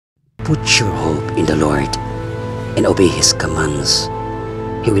put your hope in the Lord and obey His commands,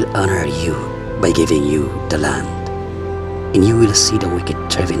 He will honor you by giving you the land, and you will see the wicked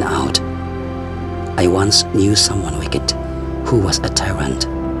driven out. I once knew someone wicked who was a tyrant.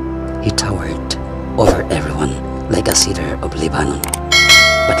 He towered over everyone like a cedar of Lebanon.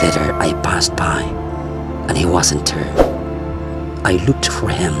 But later I passed by, and he wasn't there. I looked for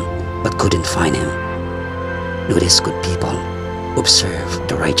him, but couldn't find him. Notice, good people, observe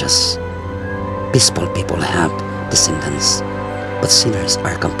the righteous. Peaceful people have descendants, but sinners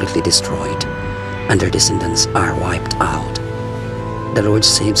are completely destroyed, and their descendants are wiped out. The Lord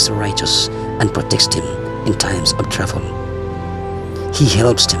saves the righteous and protects them in times of trouble. He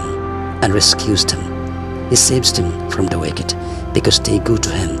helps them and rescues them. He saves them from the wicked because they go to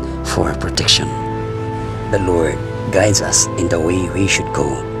Him for protection. The Lord guides us in the way we should go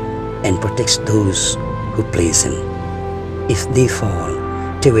and protects those who please Him. If they fall,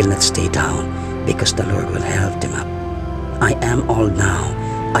 they will not stay down because the Lord will help them up. I am old now.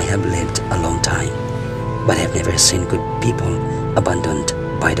 I have lived a long time, but I have never seen good people abandoned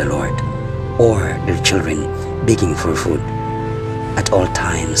by the Lord or their children begging for food. At all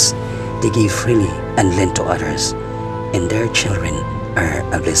times, they give freely and lend to others, and their children are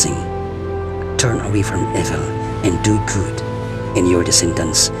a blessing. Turn away from evil and do good, and your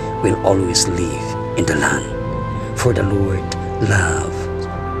descendants will always live in the land. For the Lord loves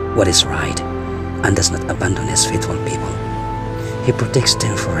what is right and does not abandon His faithful people. He protects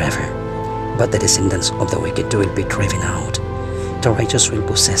them forever, but the descendants of the wicked will be driven out. The righteous will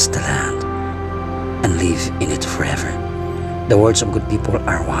possess the land and live in it forever. The words of good people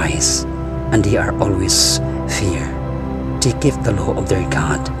are wise, and they are always fear. They keep the law of their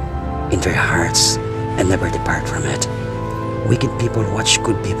God in their hearts and never depart from it. Wicked people watch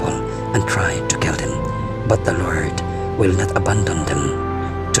good people and try to kill them, but the Lord will not abandon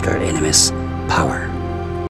them to their enemies' power.